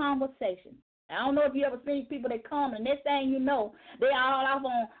with a conversation. I don't know if you ever seen people that come, and next thing you know, they all off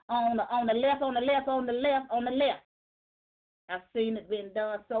on the left. I've seen it been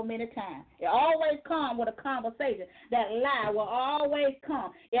done so many times. It always comes with a conversation. That lie will always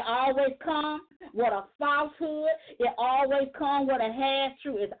come. It always comes with a falsehood. It always comes with a half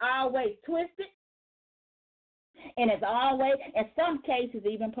truth. It's always twisted. And it's always, in some cases,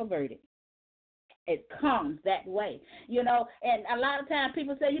 even perverted. It comes that way, you know. And a lot of times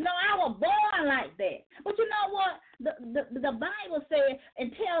people say, you know, I was born like that. But you know what? The Bible says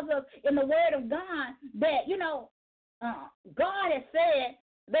and tells us in the Word of God that, you know, God has said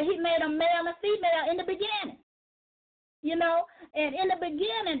that he made a male and female in the beginning, you know. And in the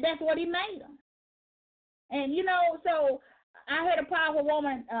beginning, that's what he made them. And, you know, so I heard a powerful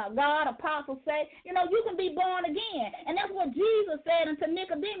woman, God, apostle, say, you know, you can be born again. And that's what Jesus said unto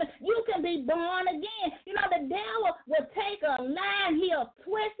Nicodemus. You can be born again. You know, the devil will take a line, he'll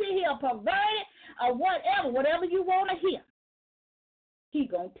twist it, he'll pervert it, or whatever you want to hear. He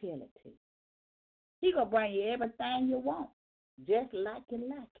going to tell it to you. He going to bring you everything you want, just like you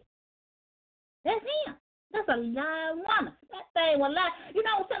like it. That's him. That's a lie woman. That thing will lie. You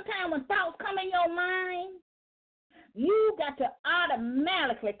know, sometimes when thoughts come in your mind, you got to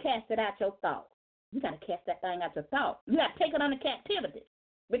automatically cast it out your thoughts. You got to cast that thing out your thoughts. You got to take it under captivity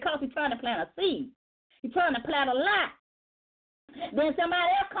because he's trying to plant a seed. He's trying to plant a lie. Then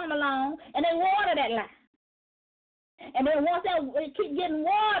somebody else come along and they water that lie. And then once they keep getting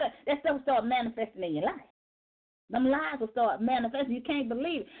water, that stuff will start manifesting in your life. Them lies will start manifesting. You can't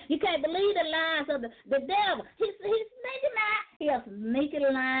believe it. You can't believe the lies of the devil. He's sneaking out. He's a sneaking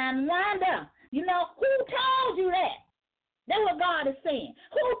lying wonder. You know, who told you that? That's what God is saying.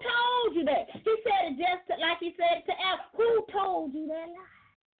 Who told you that? He said it just like he said it to Adam. Who told you that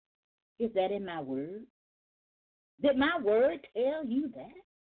lie? Is that in my word? Did my word tell you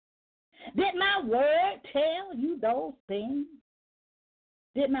that? Did my word tell you those things?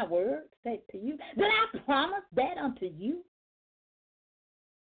 Did my word say to you? Did I promise that unto you?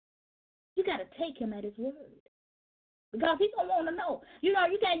 You got to take him at his word. Because he's going to want to know. You know,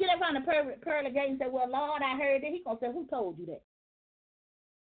 you can't get up on the pearly gate and say, well, Lord, I heard that. He's going to say, who told you that?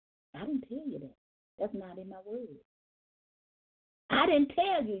 I didn't tell you that. That's not in my word. I didn't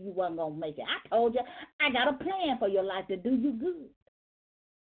tell you you wasn't going to make it. I told you I got a plan for your life to do you good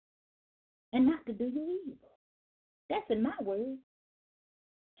and not to do you evil. That's in my word.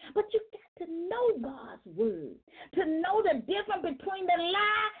 But you got to know God's word, to know the difference between the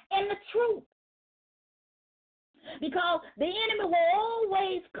lie and the truth. Because the enemy will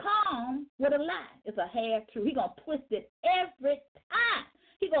always come with a lie. It's a half truth. He's going to twist it every time.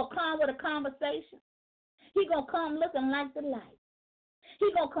 He's going to come with a conversation. He's going to come looking like the light.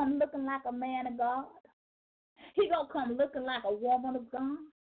 He's going to come looking like a man of God. He's going to come looking like a woman of God.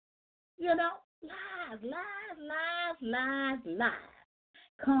 You know, lies, lies, lies, lies, lies.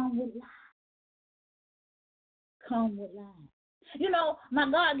 Come with lies. Come with lies. You know, my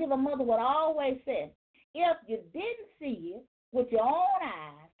God-given mother would always say, if you didn't see it with your own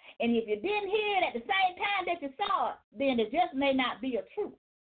eyes, and if you didn't hear it at the same time that you saw it, then it just may not be a truth.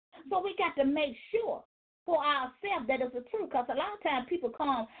 So we got to make sure for ourselves that it's a truth, because a lot of times people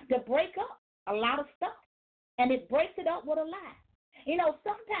come to break up a lot of stuff, and it breaks it up with a lie. You know,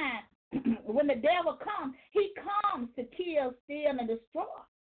 sometimes when the devil comes, he comes to kill, steal, and destroy.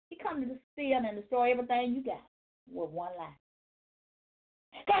 He comes to steal and destroy everything you got with one lie.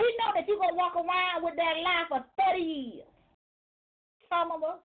 Because he know that you're going to walk around with that lie for 30 years. Some of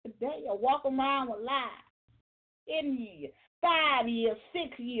us today are walking around with lies. 10 years, 5 years,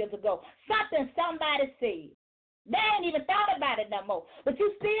 6 years ago. Something somebody said. They ain't even thought about it no more. But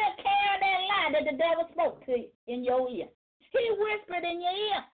you still carry that lie that the devil spoke to you in your ear. He whispered in your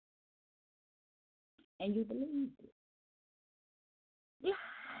ear. And you believed it. Lies.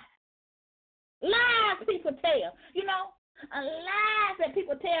 Lies people tell. You know, lies that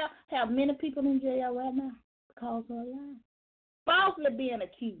people tell have many people in jail right now because of a lie. Falsely being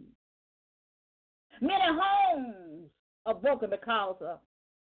accused. Many homes are broken because of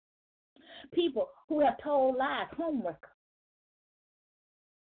people who have told lies, homework.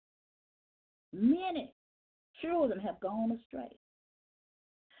 Many children have gone astray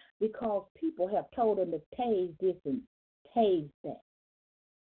because people have told them to tase this and tase that.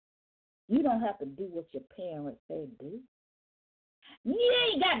 You don't have to do what your parents say do. You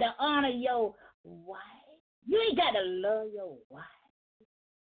ain't got to honor your wife. You ain't got to love your wife.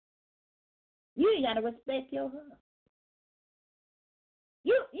 You ain't got to respect your husband.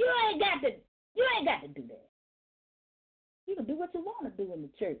 You ain't got to do that. You can do what you want to do in the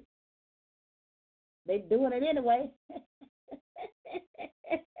church. They doing it anyway.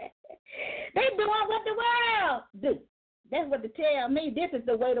 They doing what the world do. That's what they tell me. This is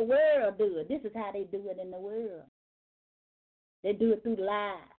the way the world do it. This is how they do it in the world. They do it through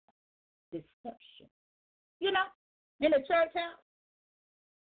lies, deception. You know, in the church house.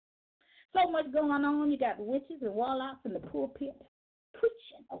 So much going on. You got witches and warlocks in the pulpit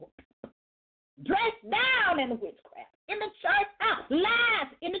preaching over people. Dressed down down in the witchcraft. In the church house.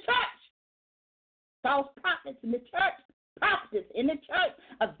 Lies in the church. False prophets in the church. Prophets in the church.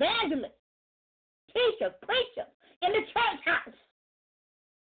 Evangelists. Teachers. Preachers in the church house.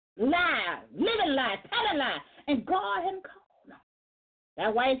 Lies. Living lies. Telling lies. And God hadn't called them.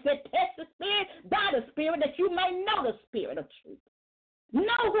 That's why he said, test the spirit by the spirit that you may know the spirit of truth.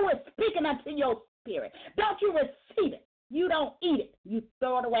 Know who is speaking unto your spirit. Don't you receive it. You don't eat it. You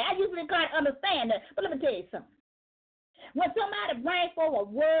throw it away. I usually can't understand that, but let me tell you something. When somebody brings forward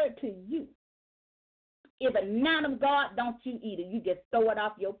a word to you, if it's not of God, don't you eat it. You just throw it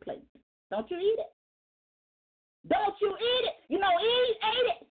off your plate. Don't you eat it. Don't you eat it. You know, Eve ate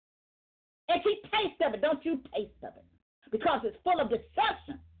it. And she tasted of it. Don't you taste of it. Because it's full of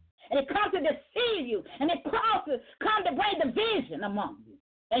deception. And it comes to deceive you. And it comes to bring division among you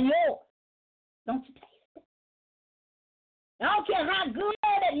and yours. Don't you taste it? I don't care how good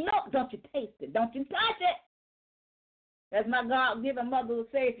it looks. Don't you taste it. Don't you touch it. As my God-given mother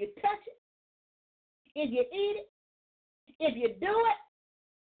would say, if you touch it, if you eat it, if you do it,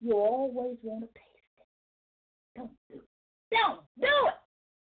 you always want to taste it. Don't do it. Don't do it.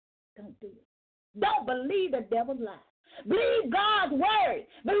 Don't do it. Don't believe the devil's lie. Believe God's word.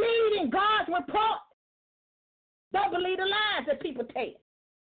 Believe in God's report. Don't believe the lies that people tell you.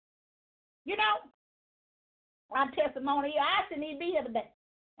 You know, my testimony here, I shouldn't even be here today.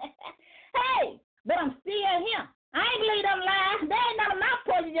 Hey, but I'm still here. I ain't believe them lies. They ain't none of my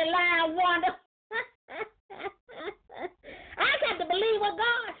portion, you lying wonder. I got to believe what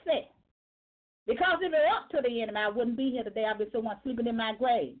God said. Because if it were up to the enemy, I wouldn't be here today. I'd be someone sleeping in my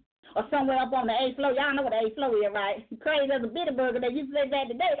grave. Or somewhere up on the 8th floor. Y'all know what the 8th floor is, right? Crazy as a bitty burger that you say back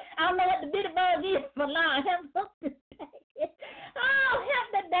today. I don't know what the bitty burger is, but Lord, help us today. Oh, help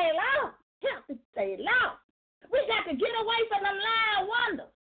the day, Lord. Help the day, Lord. We got to get away from them lying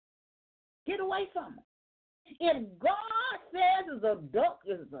wonders. Get away from them. If God says it's a duck,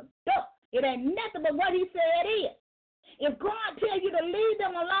 it's a duck. It ain't nothing but what he said it is. If God tells you to leave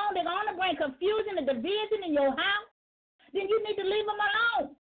them alone, they're going to bring confusion and division in your house, then you need to leave them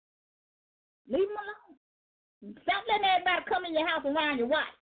alone. Leave them alone. Stop letting everybody come in your house around your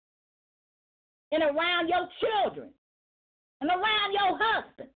wife and around your children and around your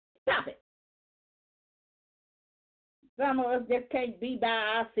husband. Stop it. Some of us just can't be by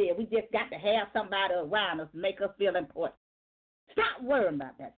ourselves. We just got to have somebody around us to make us feel important. Stop worrying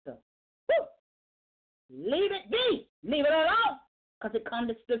about that stuff. Woo. Leave it be. Leave it alone because it comes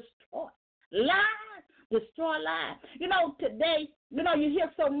to destroy. Lies, destroy lives. You know, today, you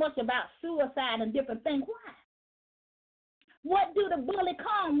hear so much about suicide and different things. Why? What do the bully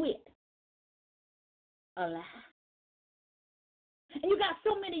come with? A lie. And you got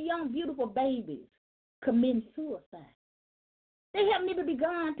so many young, beautiful babies committing suicide. They haven't even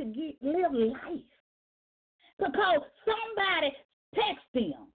begun to live life because somebody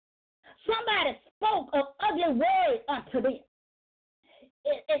texted them. Somebody spoke an ugly word unto them.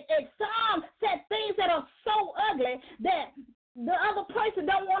 And some said things that are so ugly that the other person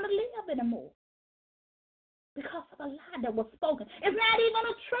don't want to live anymore because of a lie that was spoken. It's not even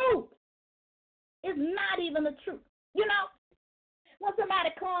the truth. It's not even the truth. You know, when somebody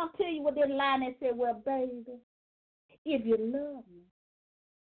comes to you with this lie and they say, well, baby, if you love me,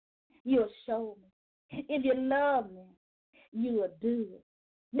 you'll show me. If you love me, you'll do it.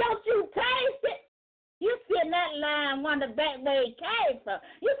 Don't you taste it? You sitting that line wonder back where it came from.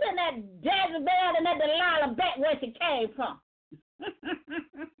 You sitting that Jezebel and that Delilah back where she came from. Send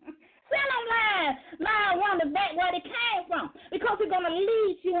them line wonder back where it came from because it's going to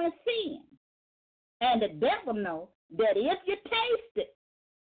lead you in sin. And the devil knows that if you taste it,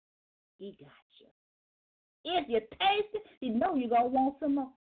 he got you. If you taste it, he know you're going to want some more.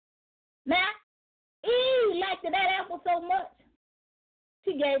 Now, Eve liked that apple so much,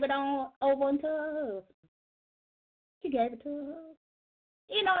 she gave it on over unto her husband. She gave it to her husband.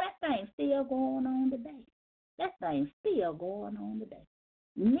 You know, that thing's still going on today. That thing's still going on today.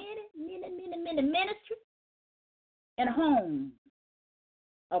 Many ministries and homes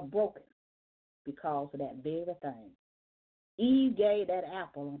are broken because of that very thing. Eve gave that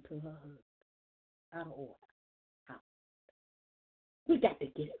apple unto her husband out of order. We got to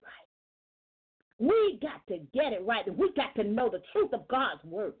get it right. We got to get it right. We got to know the truth of God's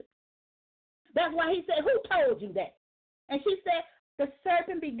word. That's why he said, who told you that? And she said, the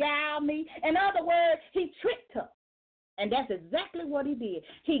serpent beguiled me. In other words, he tricked her. And that's exactly what he did.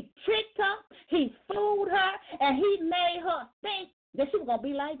 He tricked her, he fooled her, and he made her think that she was going to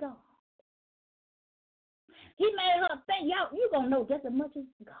be like God. He made her think, y'all, you're going to know just as much as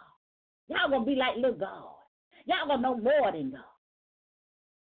God. Y'all going to be like little God. Y'all going to know more than God.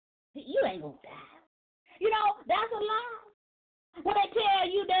 You ain't going to die. That's a lie. When they tell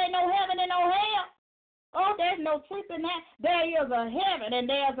you there ain't no heaven and no hell, oh, there's no truth in that. There is a heaven and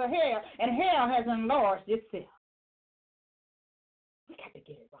there's a hell, and hell has enlarged itself. We got to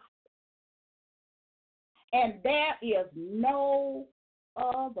get it right. And there is no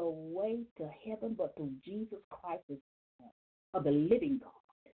other way to heaven but through Jesus Christ of the living God.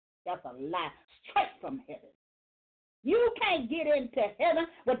 That's a lie, straight from heaven. You can't get into heaven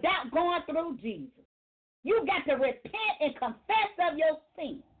without going through Jesus. You got to repent and confess of your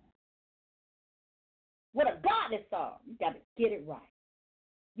sin. With a godly sorrow, you got to get it right.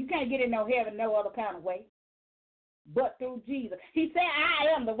 You can't get in no heaven no other kind of way but through Jesus. He said,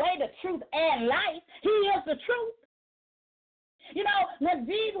 I am the way, the truth, and life. He is the truth. When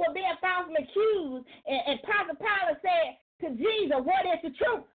Jesus was being falsely accused, and Prophet Pilate said to Jesus, what is the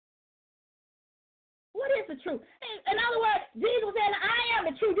truth? What is the truth? In other words, Jesus was saying, I am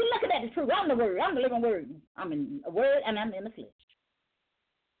the truth. You're looking at the truth. I'm the word. I'm the living word. I'm in a word, and I'm in the flesh.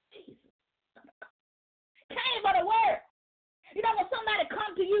 Jesus. Came for the word. When somebody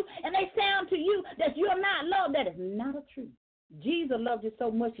come to you and they sound to you that you're not loved, that is not a truth. Jesus loved you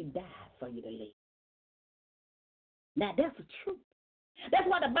so much, he died for you to live. Now, that's the truth. That's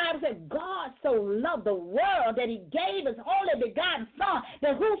why the Bible says God so loved the world that he gave his only begotten Son,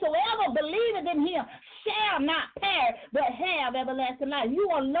 that whosoever believeth in him shall not perish, but have everlasting life. You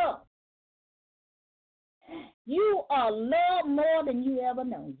are loved. You are loved more than you ever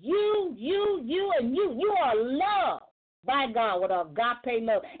know. You, and you. You are loved by God with agape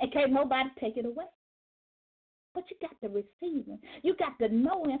love, and can't nobody take it away. But you got to receive him. You got to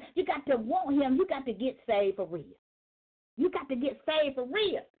know him. You got to want him. You got to get saved for real. You got to get saved for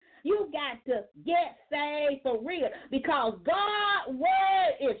real. You got to get saved for real, because God's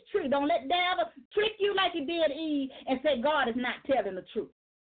word is true. Don't let the devil trick you like he did Eve and say God is not telling the truth.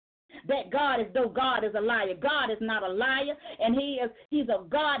 That God is a liar. God is not a liar, and he's a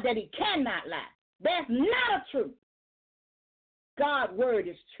God that he cannot lie. That's not a truth. God's word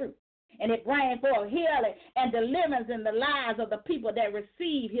is true, and it brings forth healing and deliverance in the lives of the people that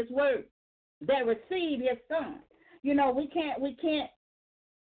receive his word, that receive his Son. We can't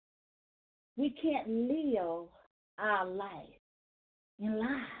live our life in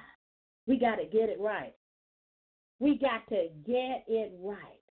lies. We got to get it right. We got to get it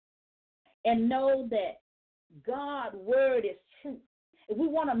right and know that God's word is true. If we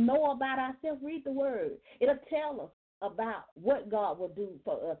want to know about ourselves, read the word. It'll tell us about what God will do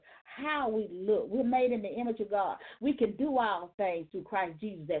for us, how we look. We're made in the image of God. We can do all things through Christ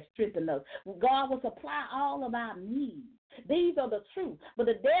Jesus that strengthens us. God will supply all of our needs. These are the truth. But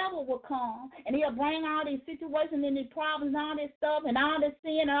the devil will come, and he'll bring all these situations and these problems and all this stuff and all this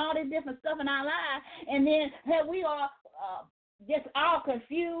sin and all this different stuff in our lives. And then here we are just all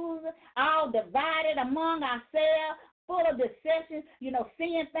confused, all divided among ourselves, full of deception,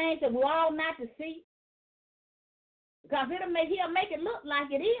 seeing things that we all not to see. Because he'll make it look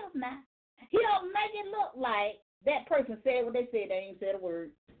like it is now. He'll make it look like that person said what they said. They ain't said a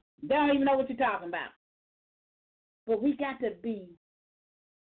word. They don't even know what you're talking about. But we got to be,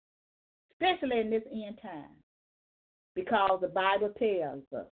 especially in this end time, because the Bible tells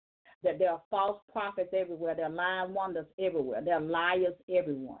us that there are false prophets everywhere. There are lying wonders everywhere. There are liars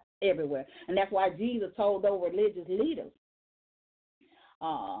everywhere. And that's why Jesus told those religious leaders,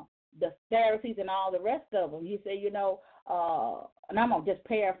 the Pharisees and all the rest of them, he said, and I'm going to just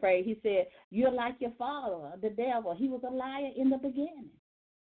paraphrase, he said, you're like your father, the devil. He was a liar in the beginning.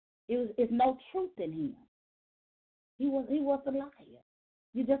 It's no truth in him. He was a liar.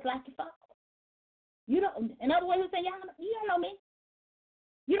 You're just like your father. In other words, he said, you don't know me.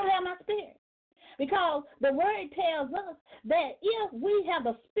 You don't have my spirit. Because the word tells us that if we have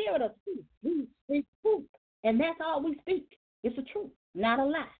the spirit of truth, we speak truth. And that's all we speak. It's the truth, not a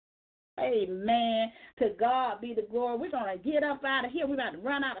lie. Amen. To God be the glory. We're going to get up out of here. We're about to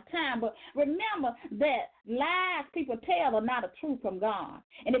run out of time. But remember that lies people tell are not a truth from God.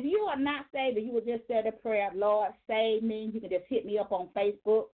 And if you are not saved, you will just say the prayer, Lord, save me. You can just hit me up on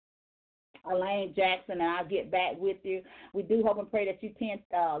Facebook, Elaine Jackson, and I'll get back with you. We do hope and pray that you can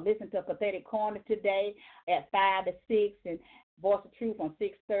listen to Pathetic Corner today at 5 to 6 and Voice of Truth from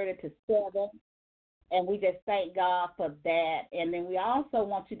 6:30 to 7. And we just thank God for that. And then we also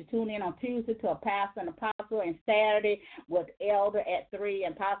want you to tune in on Tuesday to a pastor and apostle, and Saturday with elder at 3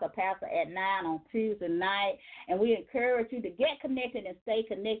 and pastor at 9 on Tuesday night. And we encourage you to get connected and stay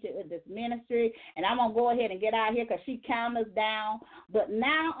connected with this ministry. And I'm going to go ahead and get out of here because she counts us down. But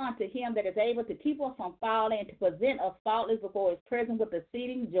now unto him that is able to keep us from falling and to present us faultless before his presence with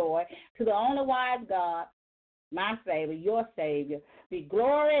exceeding joy, to the only wise God, my Savior, your Savior. Be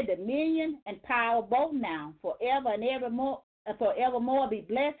glory, dominion, and power both now, forever and evermore. Forevermore, be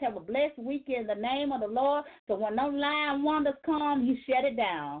blessed. Have a blessed weekend in the name of the Lord. So when those lying wonders come, you shut it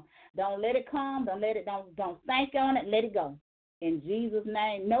down. Don't let it come. Don't think on it. Let it go. In Jesus'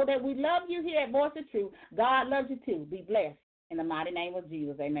 name. Know that we love you here at Voice of Truth. God loves you too. Be blessed. In the mighty name of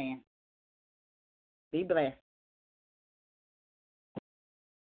Jesus. Amen. Be blessed.